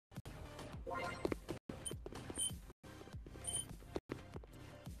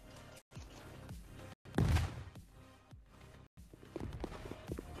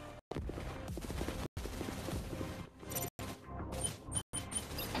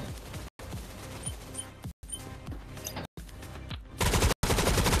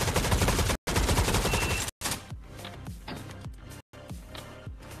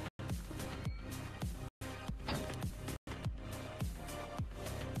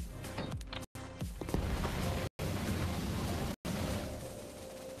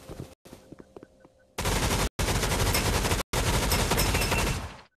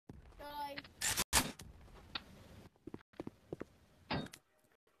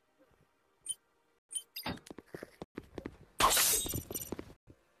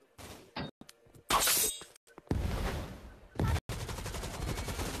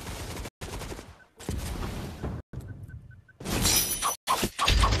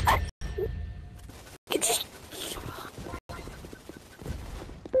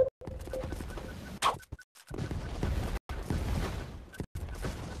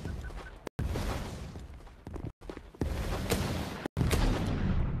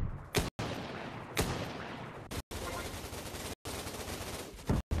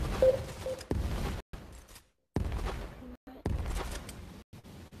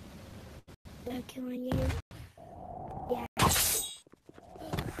killing you. Yeah.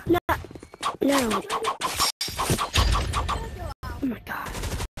 No. No. Oh my god.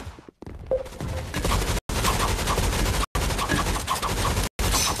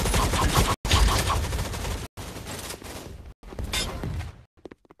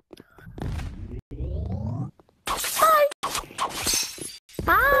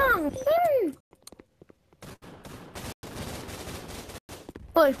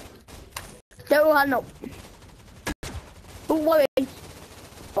 Ôi, đâu Hà Nội. Ôi,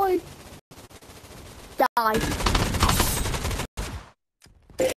 ôi, trời.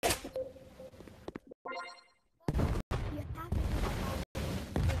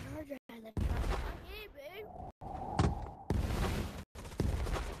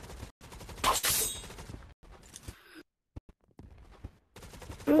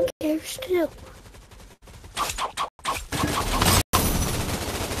 Okay, still.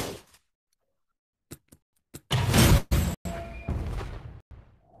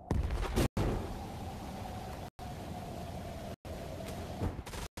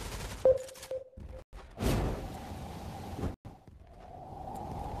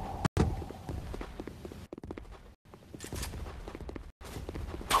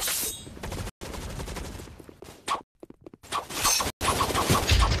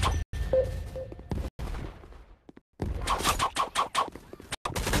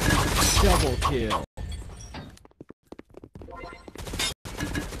 Double kill.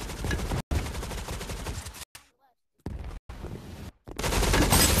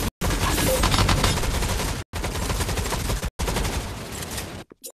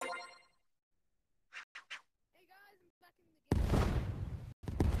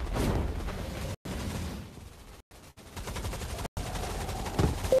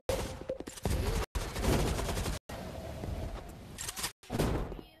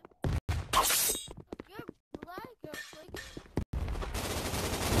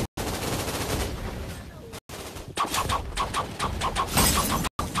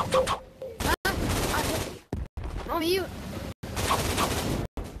 You.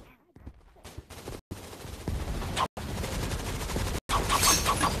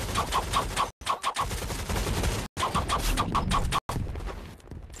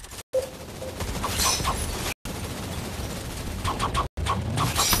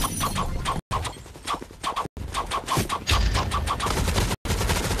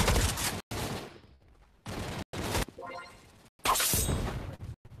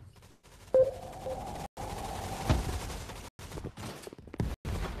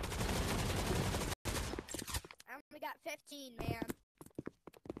 We got 15, man.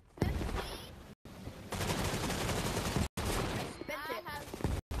 15? I have...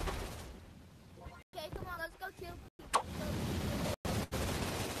 Okay, come on, let's go kill people.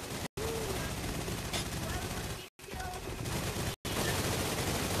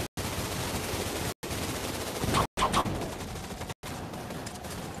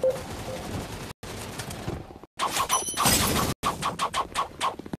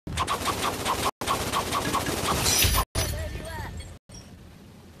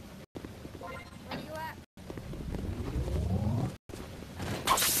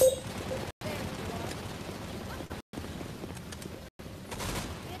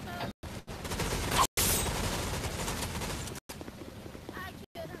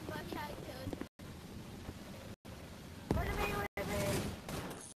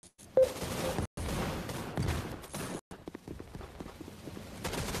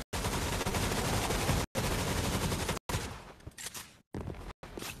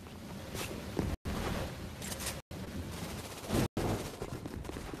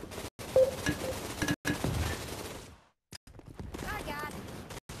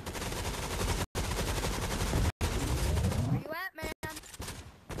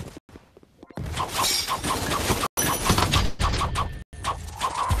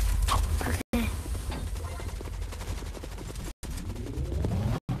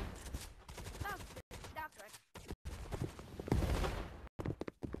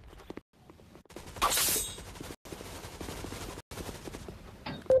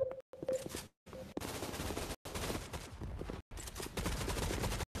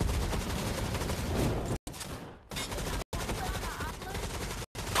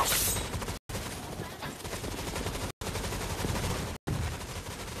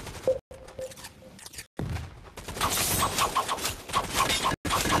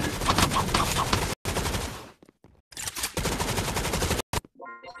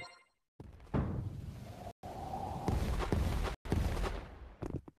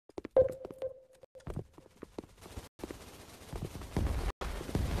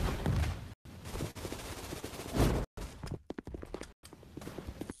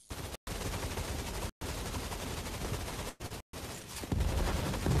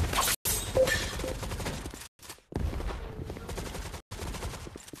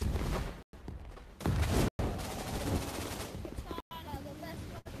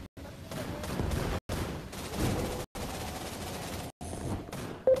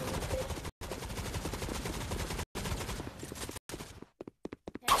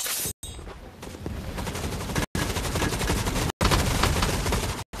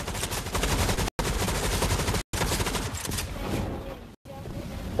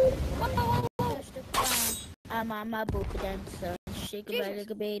 my booty dancer. Shake a body, like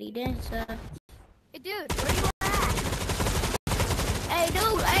a baby dancer. Hey, dude, where you at? Hey,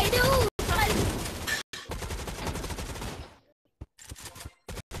 dude.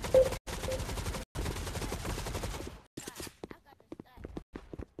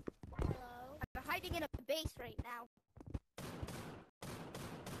 Hello? I'm hiding in a base right now.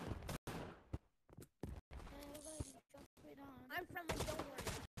 I'm friendly, don't worry.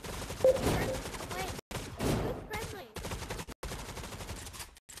 Wait, who's friendly?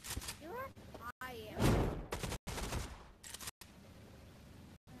 You are? I am.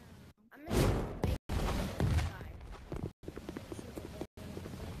 I'm in the base side.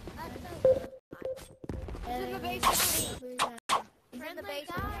 He's in the base with me. He's in the base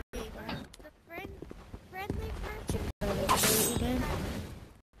with me. The friendly person.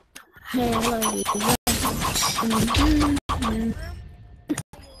 Hey,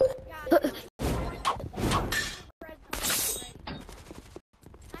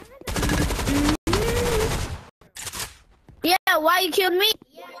 yeah, why you killed me?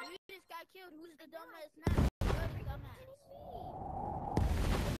 Yeah, you just got killed. Who's the dumbass now? You're the dumbass.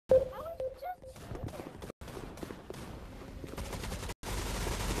 I was just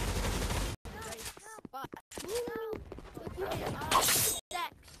spot.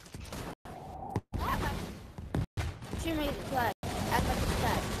 She made it flat. I got the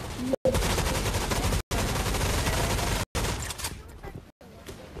stack.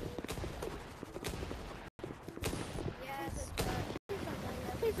 Yes.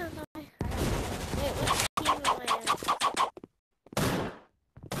 Please don't die. Wait, what team am I in?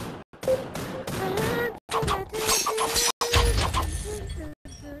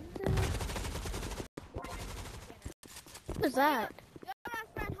 What was that? You're my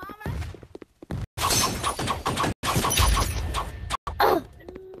friend, Homer. Oh!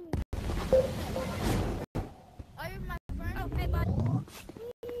 Are you my friend? Oh, hey, bud.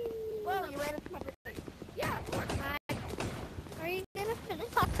 Whoa, you ran into my birthday. Yeah, of course. Are you gonna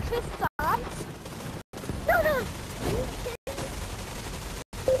finish off two songs? No! Are you kidding?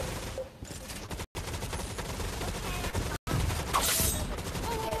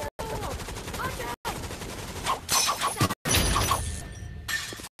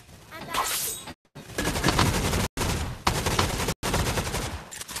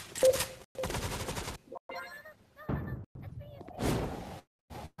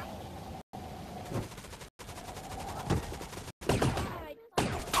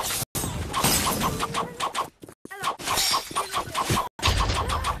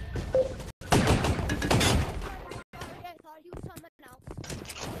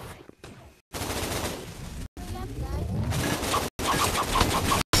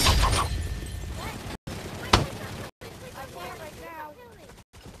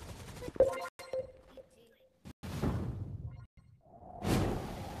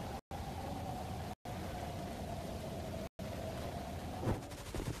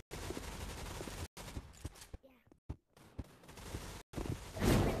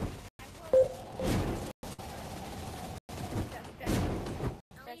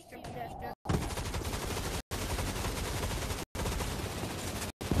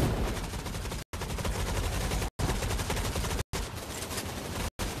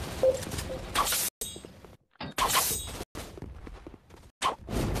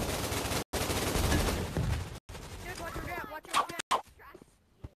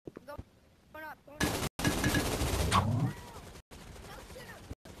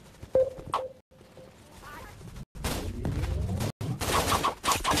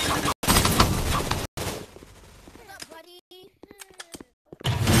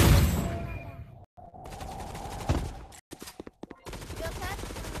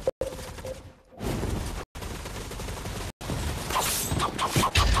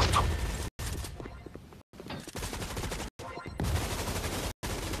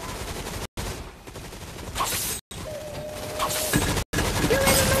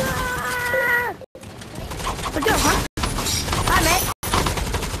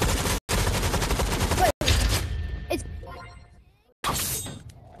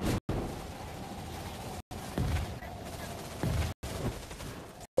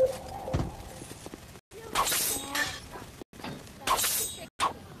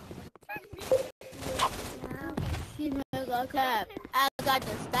 Okay, I got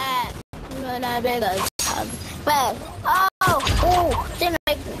the stack. When I make a but oh, she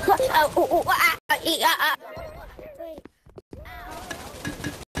make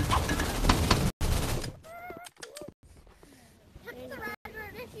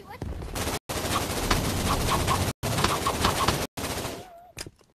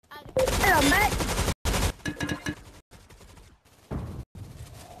Hello, mate.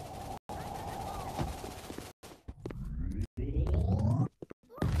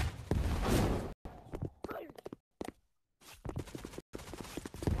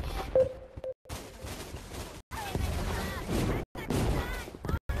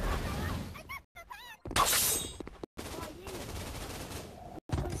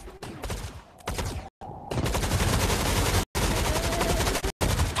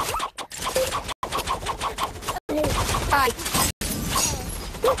 Hi.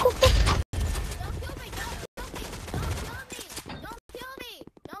 Don't kill me!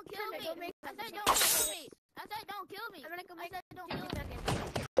 Don't kill me! I said don't kill me! I said don't kill me! I'm gonna go make don't kill me.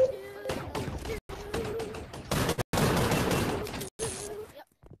 Yep.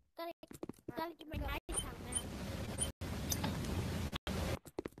 Gotta get my knife out now.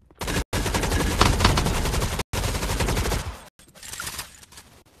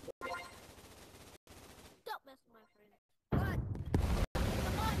 Don't mess with my friend. What?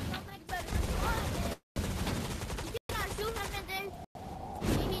 Come on, don't make better. Come on. You cannot shoot him and then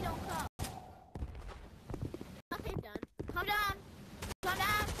he don't come. Okay, done. Come down. Come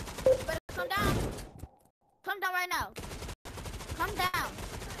down. Better come down. Come down right now. Come down.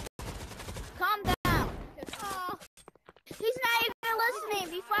 Calm down. Oh, he's not even listening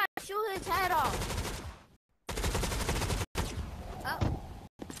before I shoot his head off. Oh.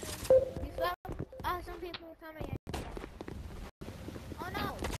 You fell? Some people are coming in. Oh no.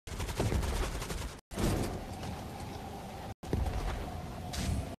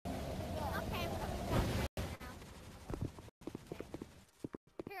 Okay, we're coming down right now. Okay.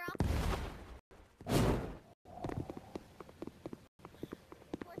 Here, I'll...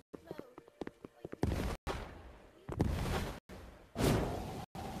 Where's the move?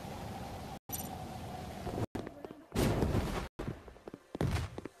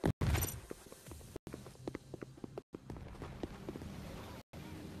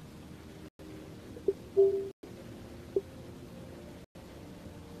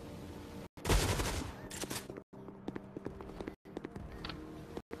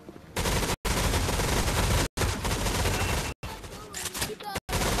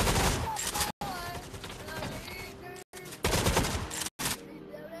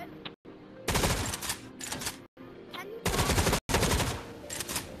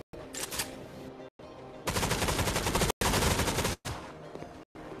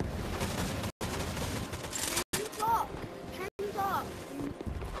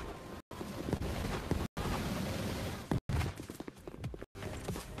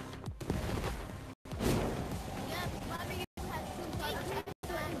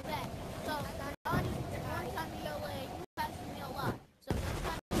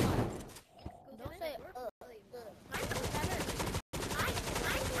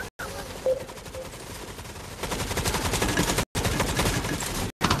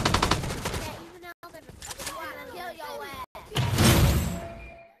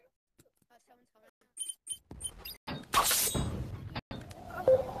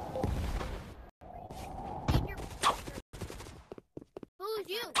 Who's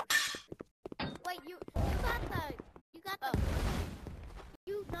you? Wait,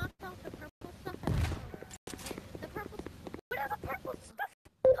 you knocked out the purple stuff and the purple. What are the purple stuff?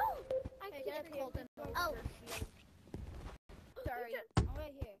 Oh, I can't hold it. Oh, sorry. I'm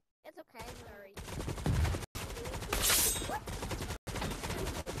right here. It's okay. Sorry. What?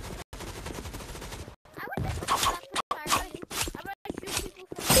 I would just stop the fire. I'm gonna shoot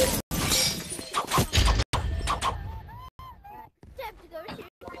people from there. Time to go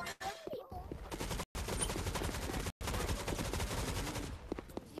shoot people.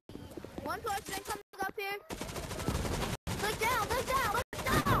 One person coming up here. Look down, look down, look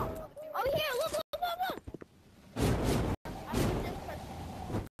down. Oh, here, look, look, look, look.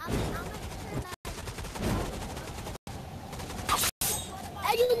 I'm gonna turn that.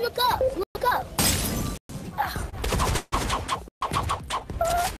 Hey, you look up, look up.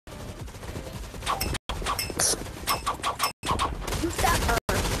 You stop her.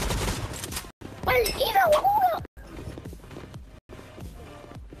 Wait, Eva, hold up.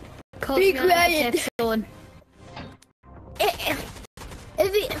 Be quiet.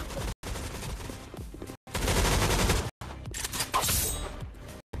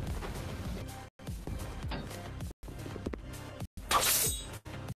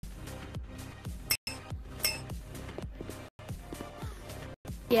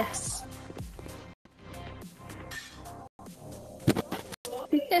 Yes.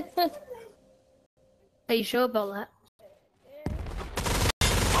 Are you sure about that?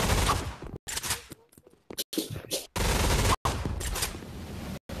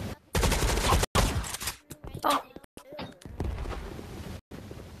 Oh.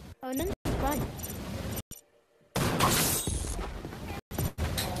 Oh, no, it's fine.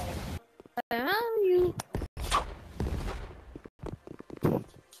 You.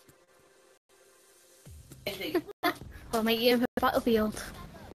 I'll make you in the battlefield.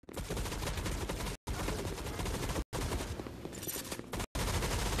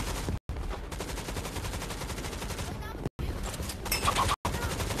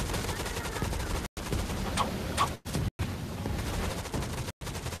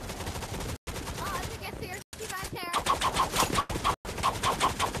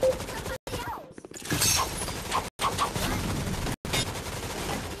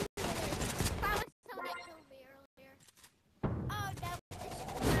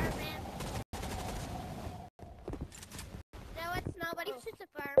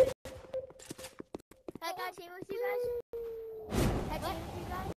 with you guys? Tag team with you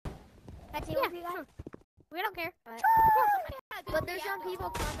guys? Tag team with you guys? We don't care. But there's some people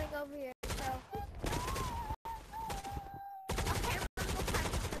coming over here, so.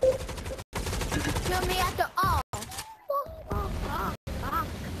 Kill me after all.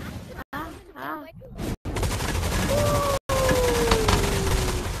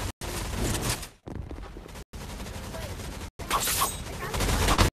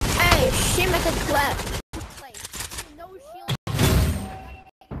 Hey, she make a clap. No shield.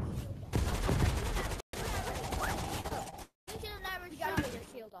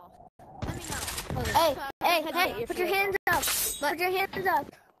 Hey, put your hands up. Put your hands up.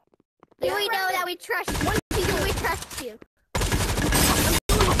 Do we know that we trust you? What do we trust you?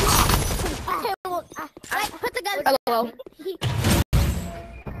 Okay, well, put the gun. Hello.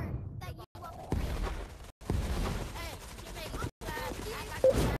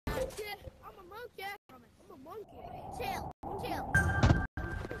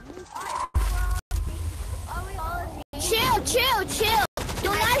 Chill. Do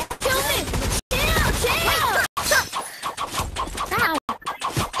not kill me. Chill. Ow.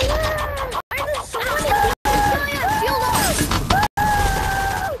 Why is there so many people?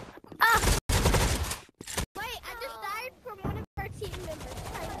 Wait, I just died from one of our team members.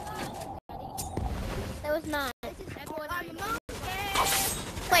 That was not.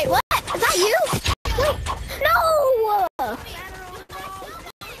 Wait, what? Is that you? Wait, no!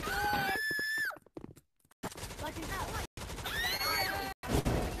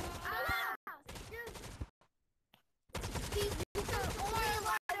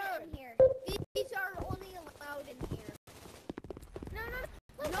 These are only allowed in here.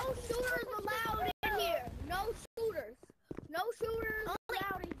 No shooters allowed in here. No shooters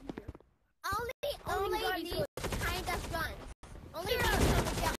allowed in here. Only these kind of guns. Only these kind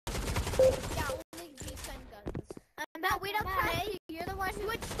of guns. Yeah, only these kind of guns. No, we don't trust you. You're the one who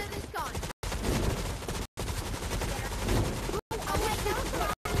switched to this gun.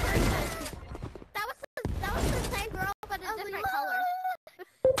 That was the same girl, but a different color.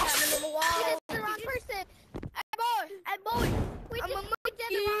 It's the wrong person. Hey boy, we did the wrong person.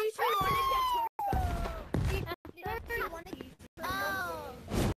 Oh,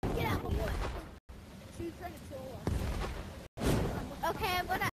 get out, boy. She's trying to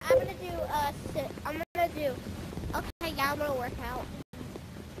kill us. Okay, I'm gonna do. Okay, yeah, I'm gonna work out.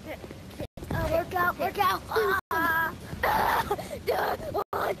 Work out.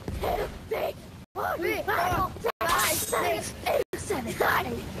 1, 2, 3, 4, 5, 6, 8, 7,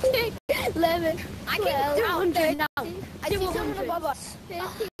 9, 10, 11, 12, 13, 14,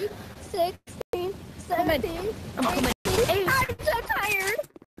 15, 16, 17, 18. I'm so tired.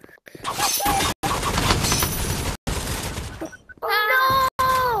 Oh no!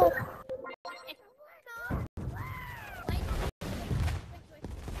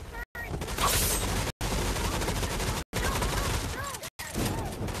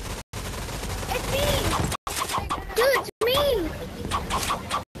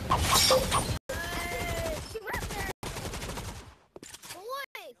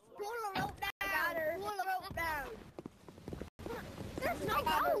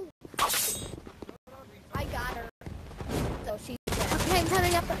 I got her. So she's dead. Okay, I'm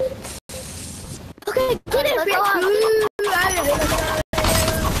coming up. Okay, get it, bitch!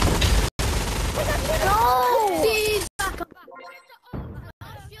 No! She's back. Okay,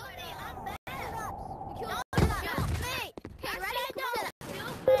 ready?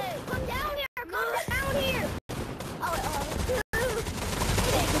 Come down here!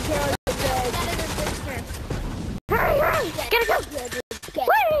 Hurry! Get it!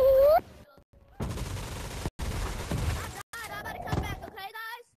 I'm about to come back, okay,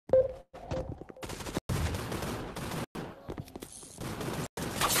 guys?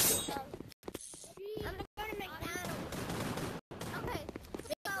 I'm gonna go to McDonald's. Okay.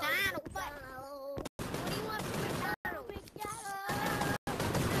 McDonald's. What do you want from McDonald's? What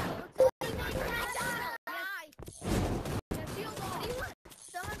do you want?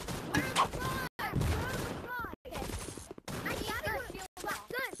 Son? Where are the fries? I got her. Okay,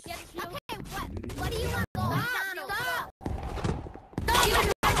 what do you want? McDonald's.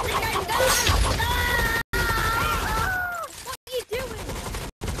 What are you doing?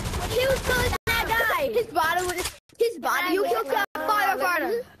 He was gonna die. His body. You killed that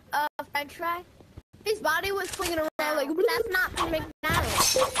firefighter. French fry. His body was swinging around like. That's not from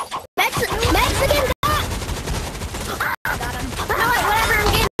McDonald's. Mexican guy. Got him. Alright, whatever.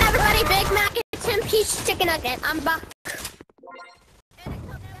 I'm getting everybody Big Mac and 10-piece chicken nugget. I'm back. Okay,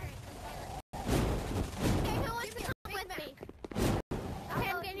 who wants to come with me? Okay,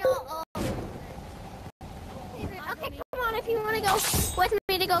 I'm getting y'all. you want to go with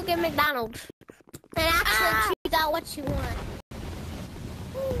me to go get McDonald's? And actually choose out what you want.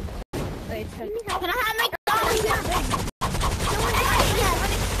 Wait, can I have McDonald's?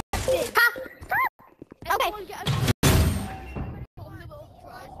 Okay.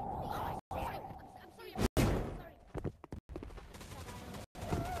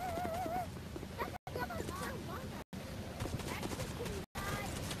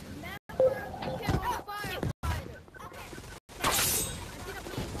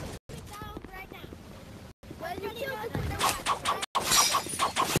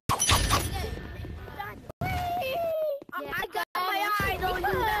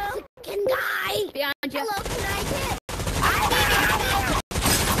 Behind you. Hello, can I get?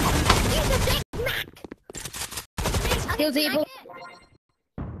 He's a Big Mac. He was evil.